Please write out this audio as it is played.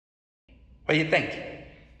What do you think?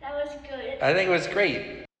 That was good. I think it was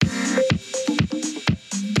great.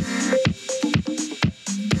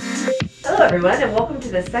 Hello everyone, and welcome to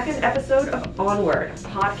the second episode of Onward, a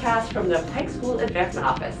podcast from the Pike School Advancement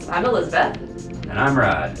Office. I'm Elizabeth. And I'm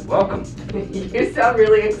Rod. Welcome. You sound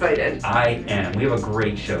really excited. I am. We have a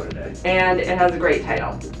great show today. And it has a great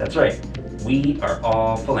title. That's right. We are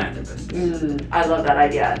all philanthropists. I love that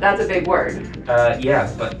idea. That's a big word.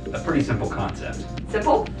 Yeah, but a pretty simple concept.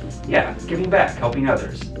 Simple? Yeah, giving back, helping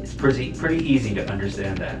others. It's pretty easy to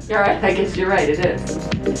understand that. All right, I guess you're right, it is.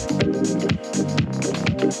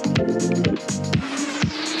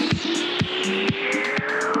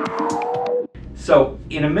 So,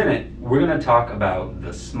 in a minute, we're going to talk about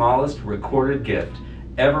the smallest recorded gift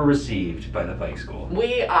ever received by the Pike School.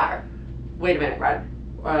 We are. Wait a minute, Rod.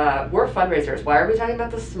 We're fundraisers. Why are we talking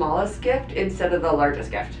about the smallest gift instead of the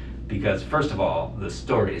largest gift? Because, first of all, the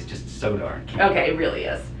story is just so darn cute. Okay, it really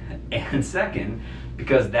is. And second,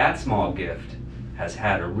 because that small gift has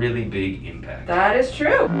had a really big impact. That is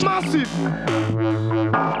true. Massive!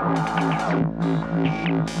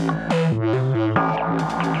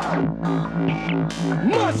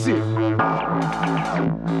 Massive!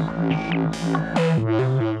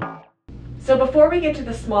 So before we get to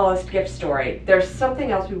the smallest gift story, there's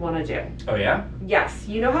something else we want to do. Oh yeah? Yes,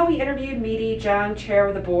 you know how we interviewed Meaty John, chair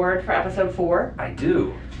of the board, for episode 4? I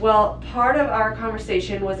do. Well, part of our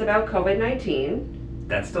conversation was about COVID-19.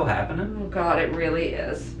 That's still happening? Oh God, it really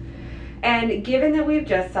is. And given that we've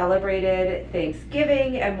just celebrated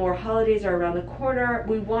Thanksgiving and more holidays are around the corner,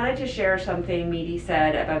 we wanted to share something Meaty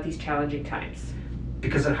said about these challenging times.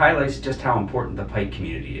 Because it highlights just how important the Pike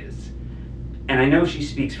community is. And I know she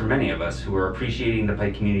speaks for many of us who are appreciating the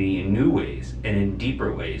Pike community in new ways and in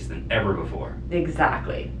deeper ways than ever before.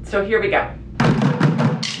 Exactly. So here we go.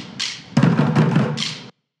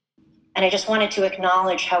 And I just wanted to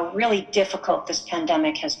acknowledge how really difficult this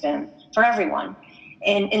pandemic has been for everyone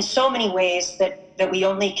in so many ways that we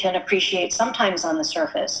only can appreciate sometimes on the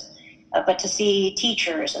surface. But to see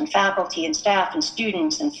teachers and faculty and staff and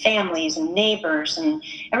students and families and neighbors and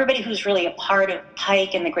everybody who's really a part of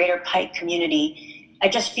Pike and the greater Pike community, I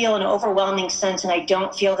just feel an overwhelming sense, and I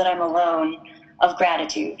don't feel that I'm alone, of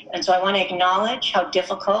gratitude. And so I want to acknowledge how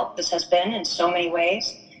difficult this has been in so many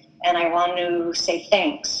ways, and I want to say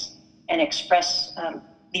thanks and express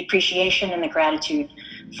the appreciation and the gratitude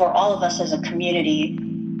for all of us as a community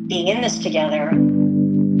being in this together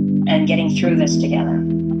and getting through this together.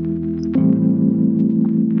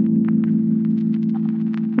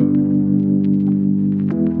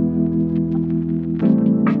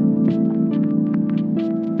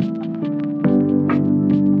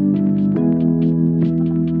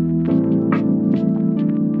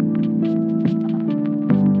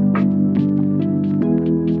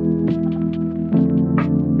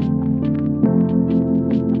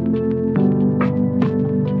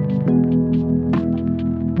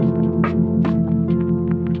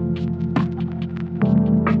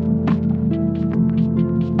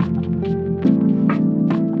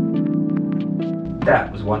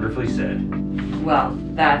 That was wonderfully said. Well,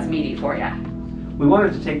 that's Meaty for ya. We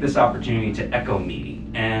wanted to take this opportunity to echo Meaty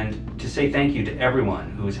and to say thank you to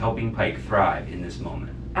everyone who is helping Pike thrive in this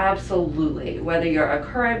moment. Absolutely. Whether you're a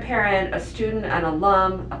current parent, a student, an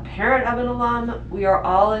alum, a parent of an alum, we are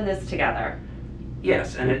all in this together.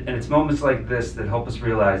 Yes, and it's moments like this that help us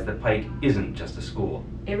realize that Pike isn't just a school.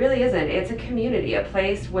 It really isn't. It's a community, a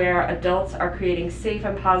place where adults are creating safe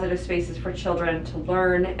and positive spaces for children to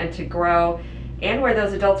learn and to grow, and where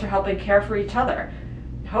those adults are helping care for each other.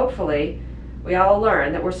 Hopefully, we all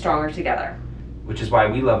learn that we're stronger together. Which is why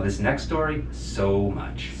we love this next story so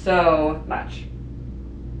much. So much.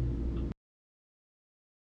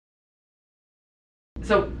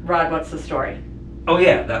 So, Rod, what's the story? Oh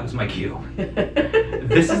yeah, that was my cue.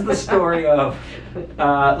 This is the story of,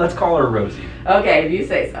 let's call her Rosie. Okay, if you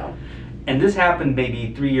say so. And this happened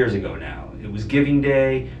maybe 3 years ago now. It was Giving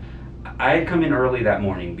Day. I had come in early that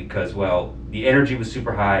morning because, well, the energy was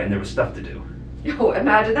super high and there was stuff to do. Oh,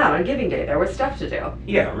 imagine that, on Giving Day, there was stuff to do.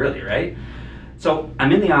 Yeah, really, right? So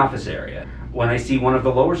I'm in the office area when I see one of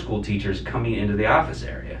the lower school teachers coming into the office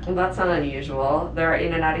area. Well, that's not unusual. They're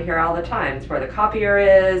in and out of here all the time. It's where the copier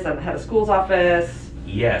is and the head of school's office.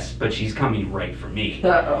 Yes, but she's coming right for me.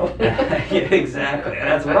 Uh-oh. Yeah, exactly.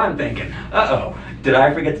 That's what I'm thinking. Uh-oh. Did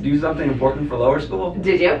I forget to do something important for lower school?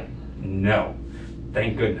 Did you? No.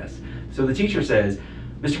 Thank goodness. So the teacher says,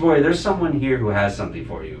 Mr. Boy, there's someone here who has something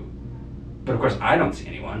for you. But of course, I don't see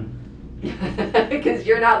anyone. Because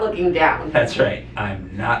you're not looking down. That's right.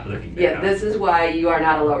 I'm not looking down. Yeah, this is why you are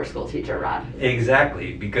not a lower school teacher, Rod.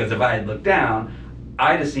 Exactly. Because if I had looked down,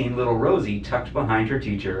 I'd have seen little Rosie tucked behind her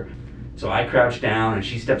teacher, So I crouch down and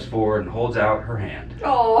she steps forward and holds out her hand.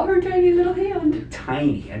 Oh, her tiny little hand.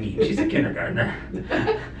 Tiny. I mean, she's a kindergartner.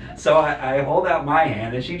 So I hold out my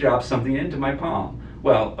hand and she drops something into my palm.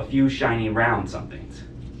 Well, a few shiny round somethings.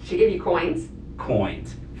 She gave you coins?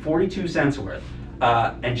 Coins. 42 cents worth.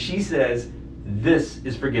 And she says, "This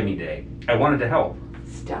is for Giving Day. I wanted to help."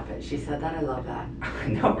 Stop it. She said that. I love that. I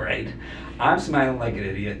know, right? I'm smiling like an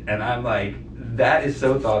idiot and I'm like, that is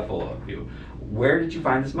so thoughtful of you. Where did you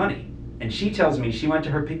find this money? And she tells me she went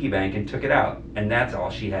to her piggy bank and took it out, and that's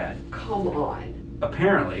all she had. Come on.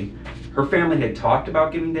 Apparently, her family had talked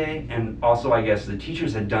about Giving Day, and also I guess the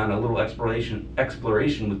teachers had done a little exploration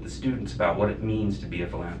with the students about what it means to be a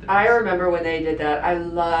philanthropist. I remember when they did that. I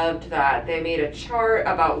loved that. They made a chart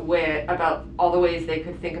about all the ways they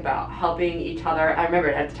could think about helping each other. I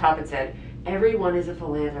remember at the top it said, everyone is a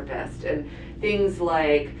philanthropist, and things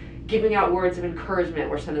like giving out words of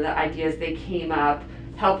encouragement were some of the ideas they came up.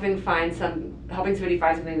 Helping somebody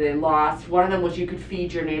find something they lost. One of them was you could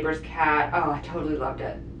feed your neighbor's cat. Oh, I totally loved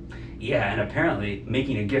it. Yeah, and apparently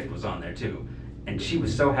making a gift was on there too. And she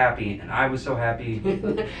was so happy, and I was so happy.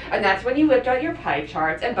 And that's when you whipped out your pie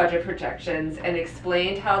charts and budget projections and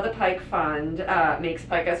explained how the Pike Fund makes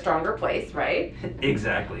Pike a stronger place, right?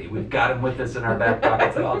 Exactly. We've got them with us in our back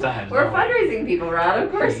pockets at all times. We're don't we? fundraising people, Rod.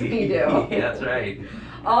 Of course we do. Yeah, that's right.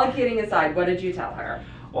 All kidding aside, what did you tell her?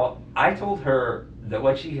 Well, I told her that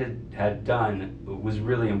what she had done was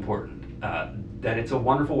really important. That it's a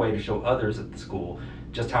wonderful way to show others at the school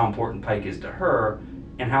just how important Pike is to her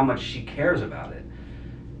and how much she cares about it.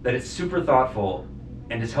 That it's super thoughtful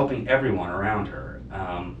and is helping everyone around her.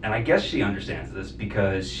 And I guess she understands this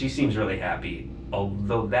because she seems really happy,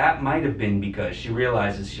 although that might have been because she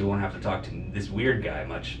realizes she won't have to talk to this weird guy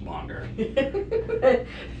much longer.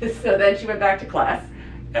 So then she went back to class.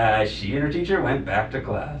 She and her teacher went back to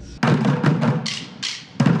class.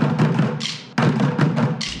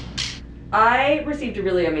 I received a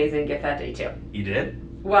really amazing gift that day too. You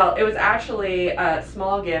did? Well, it was actually a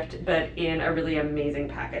small gift, but in a really amazing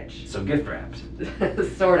package. So gift wrapped.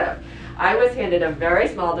 Sort of. I was handed a very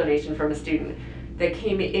small donation from a student that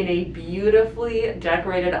came in a beautifully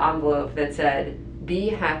decorated envelope that said, "Be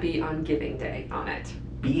happy on Giving Day" on it.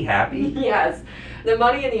 Be happy? Yes. The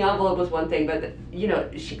money in the envelope was one thing, but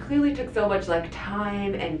she clearly took so much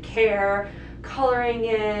time and care coloring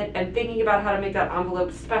it and thinking about how to make that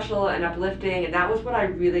envelope special and uplifting, and that was what I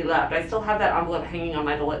really loved. I still have that envelope hanging on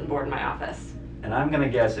my bulletin board in my office. And I'm gonna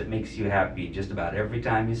guess it makes you happy just about every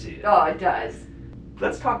time you see it. Oh, it does.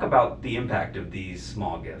 Let's talk about the impact of these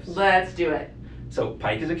small gifts. Let's do it. So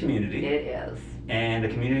Pike is a community, It is. and a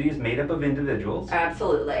community is made up of individuals.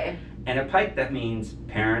 Absolutely. And at Pike, that means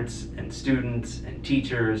parents and students and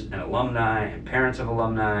teachers and alumni and parents of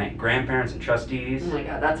alumni and grandparents and trustees. Oh my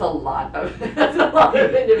God, that's a lot of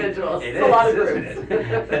individuals. It It's a lot of is, groups. isn't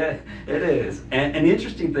it? It is. And the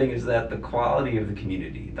interesting thing is that the quality of the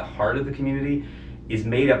community, the heart of the community, is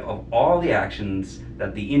made up of all the actions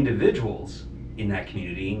that the individuals in that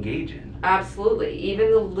community engage in. Absolutely. Even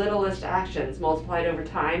the littlest actions multiplied over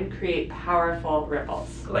time create powerful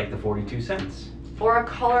ripples. Like the 42 cents. Or a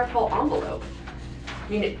colorful envelope.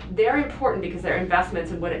 I mean, they're important because they're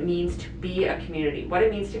investments in what it means to be a community, what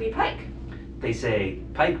it means to be Pike. They say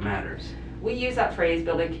Pike matters. We use that phrase,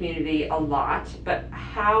 building community, a lot, but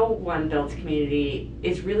how one builds community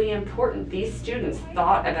is really important. These students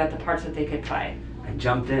thought about the parts that they could play. I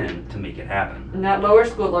jumped in to make it happen. And that lower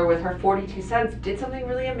schooler with her 42 cents did something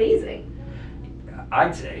really amazing.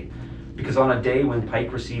 I'd say, because on a day when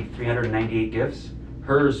Pike received 398 gifts,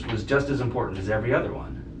 hers was just as important as every other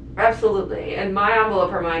one. Absolutely. And my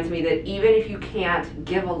envelope reminds me that even if you can't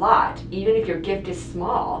give a lot, even if your gift is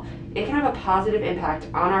small, it can have a positive impact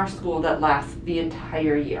on our school that lasts the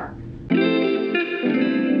entire year.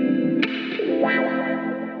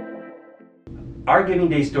 Our Giving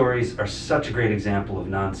Day stories are such a great example of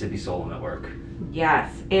non-Sippy Solom at work.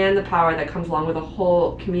 Yes, and the power that comes along with a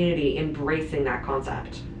whole community embracing that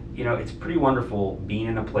concept. It's pretty wonderful being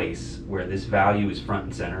in a place where this value is front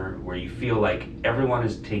and center, where you feel like everyone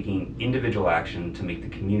is taking individual action to make the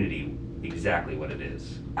community exactly what it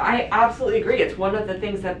is. I absolutely agree. It's one of the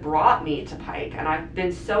things that brought me to Pike, and I've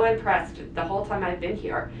been so impressed the whole time I've been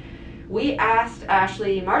here. We asked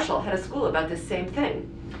Ashley Marshall, head of school, about this same thing.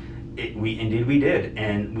 Indeed we did,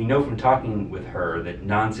 and we know from talking with her that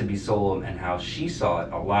non-Sippy Solom and how she saw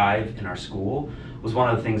it alive in our school was one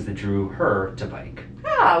of the things that drew her to Pike.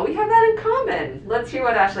 Ah, we have that in common. Let's hear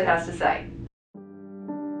what Ashley has to say.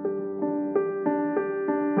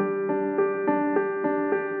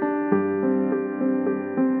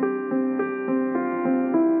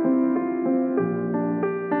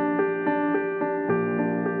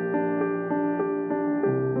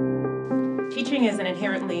 Teaching is an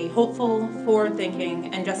inherently hopeful,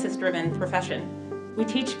 forward-thinking, and justice-driven profession. We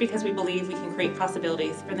teach because we believe we can create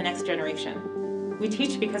possibilities for the next generation. We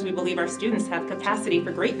teach because we believe our students have capacity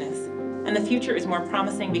for greatness, and the future is more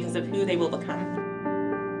promising because of who they will become.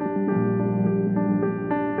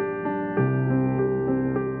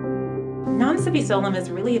 Non Sibi Solum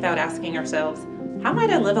is really about asking ourselves, how might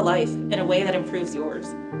I live a life in a way that improves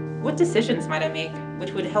yours? What decisions might I make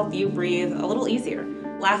which would help you breathe a little easier,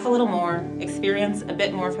 laugh a little more, experience a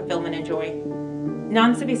bit more fulfillment and joy?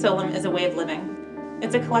 Non Sibi Solum is a way of living.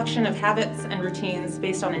 It's a collection of habits and routines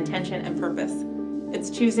based on intention and purpose.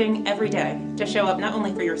 It's choosing every day to show up not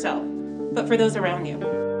only for yourself, but for those around you.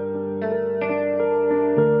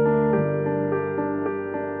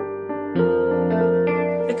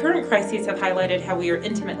 The current crises have highlighted how we are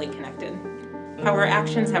intimately connected, how our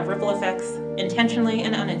actions have ripple effects, intentionally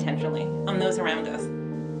and unintentionally, on those around us.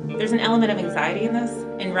 There's an element of anxiety in this,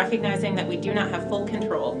 in recognizing that we do not have full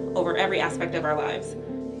control over every aspect of our lives,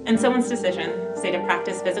 and someone's decision, say to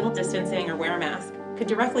practice physical distancing or wear a mask, could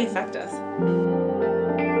directly affect us.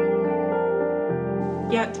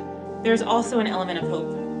 Yet, there's also an element of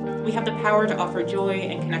hope. We have the power to offer joy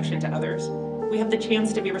and connection to others. We have the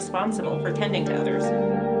chance to be responsible for tending to others.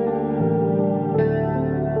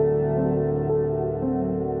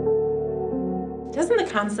 Doesn't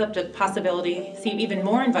the concept of possibility seem even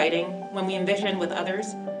more inviting when we envision with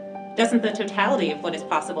others? Doesn't the totality of what is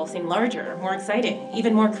possible seem larger, more exciting,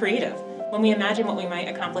 even more creative when we imagine what we might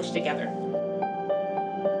accomplish together?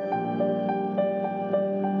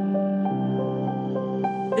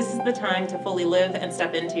 This is the time to fully live and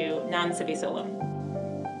step into Non Sibi Solum.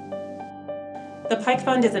 The Pike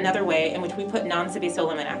Fund is another way in which we put Non Sibi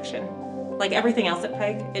Solum in action. Like everything else at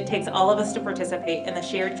Pike, it takes all of us to participate in the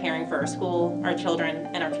shared caring for our school, our children,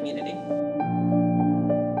 and our community.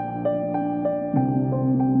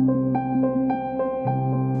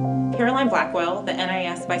 Caroline Blackwell, the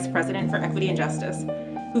NIS Vice President for Equity and Justice,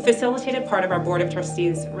 who facilitated part of our Board of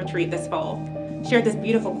Trustees retreat this fall, shared this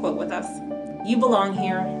beautiful quote with us. "You belong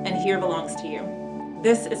here, and here belongs to you.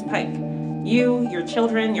 This is Pike. You, your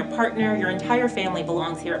children, your partner, your entire family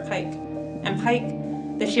belongs here at Pike. And Pike,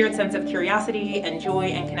 the shared sense of curiosity and joy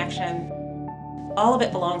and connection, all of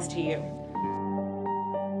it belongs to you."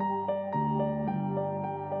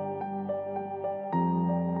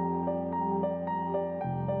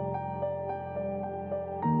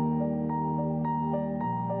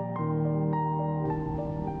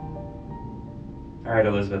 All right,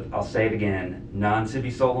 Elizabeth, I'll say it again. Non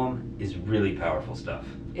Sibi Solum is really powerful stuff.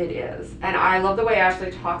 It is. And I love the way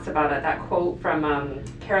Ashley talks about it, that quote from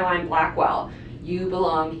Caroline Blackwell, "You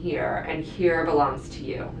belong here, and here belongs to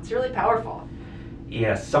you." It's really powerful.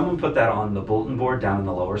 Yeah, someone put that on the bulletin board down in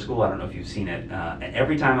the lower school. I don't know if you've seen it. And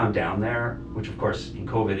every time I'm down there, which of course in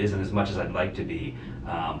COVID isn't as much as I'd like to be,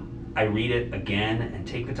 I read it again and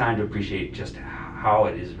take the time to appreciate just how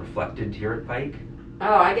it is reflected here at Pike.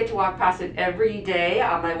 Oh, I get to walk past it every day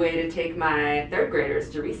on my way to take my third graders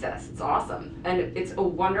to recess. It's awesome. And it's a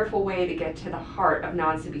wonderful way to get to the heart of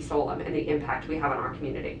Non Sibi Solum and the impact we have on our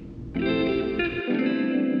community.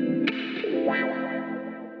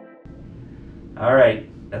 All right,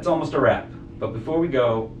 that's almost a wrap. But before we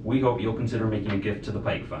go, we hope you'll consider making a gift to the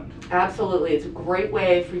Pike Fund. Absolutely. It's a great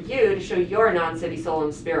way for you to show your Non Sibi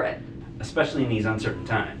Solum spirit. Especially in these uncertain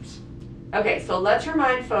times. Okay, so let's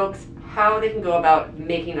remind folks how they can go about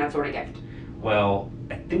making that sort of gift. Well,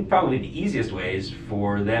 I think probably the easiest way is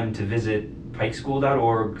for them to visit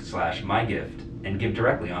pikeschool.org/mygift and give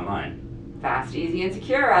directly online. Fast, easy, and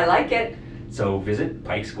secure. I like it. So visit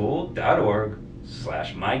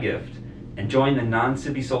pikeschool.org/mygift and join the Non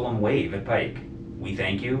Sibi Solum wave at Pike. We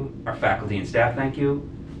thank you, our faculty and staff thank you,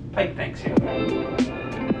 Pike thanks you.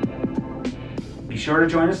 Be sure to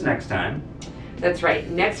join us next time. That's right.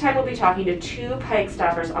 Next time we'll be talking to 2 Pike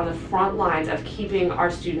staffers on the front lines of keeping our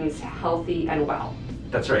students healthy and well.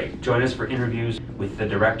 That's right. Join us for interviews with the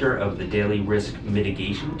director of the Daily Risk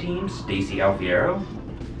Mitigation Team, Stacy Alfiero.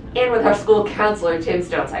 And with our school counselor, Tim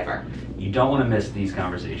Stonecipher. You don't want to miss these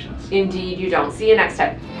conversations. Indeed you don't. See you next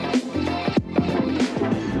time.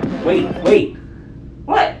 Wait.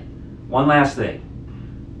 What? One last thing.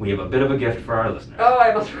 We have a bit of a gift for our listeners. Oh, I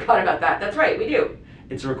almost forgot about that. That's right, we do.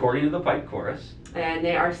 It's a recording of the Pike Chorus. And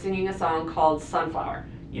they are singing a song called Sunflower.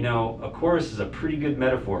 You know, a chorus is a pretty good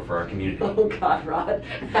metaphor for our community. Oh God, Rod.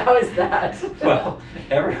 How is that? Well,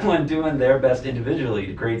 everyone doing their best individually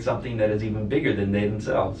to create something that is even bigger than they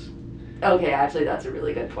themselves. Okay, actually that's a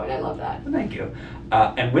really good point. I love that. Thank you.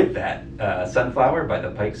 And with that, Sunflower by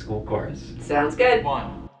the Pike School Chorus. Sounds good.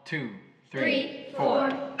 1, 2, 3, 3, 4.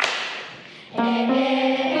 4. Hey,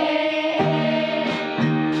 hey, hey, hey.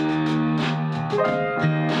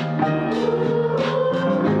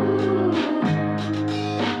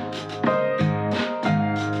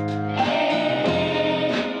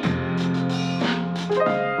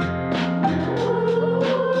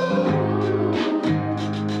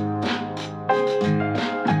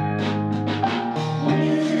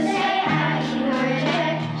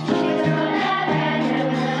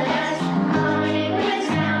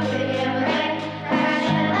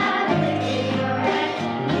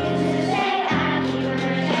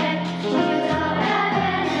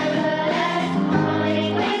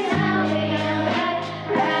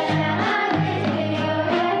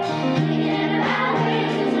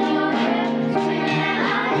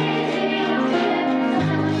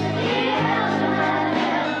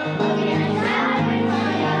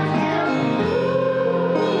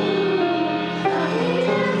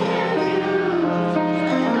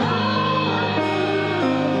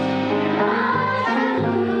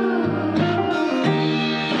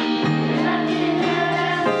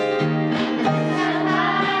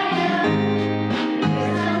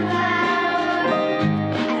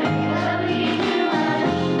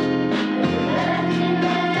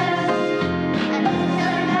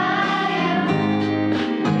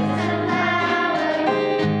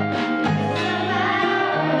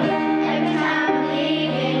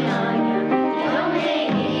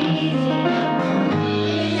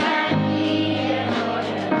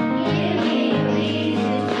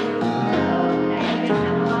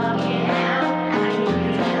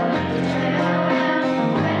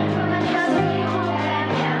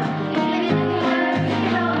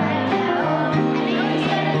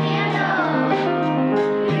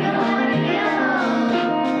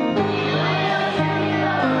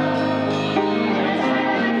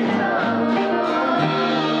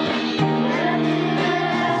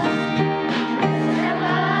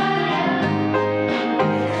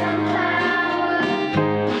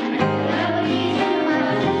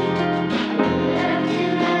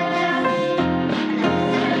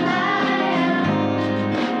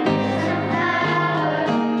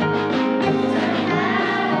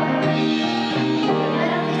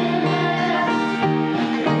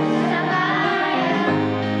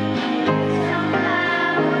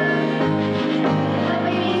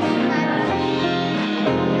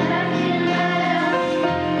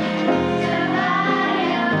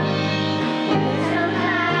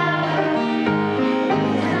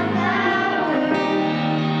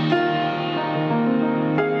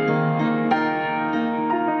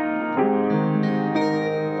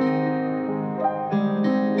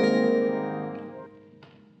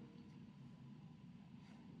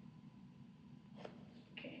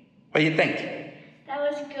 What do you think? That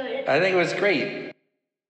was good. I think it was great.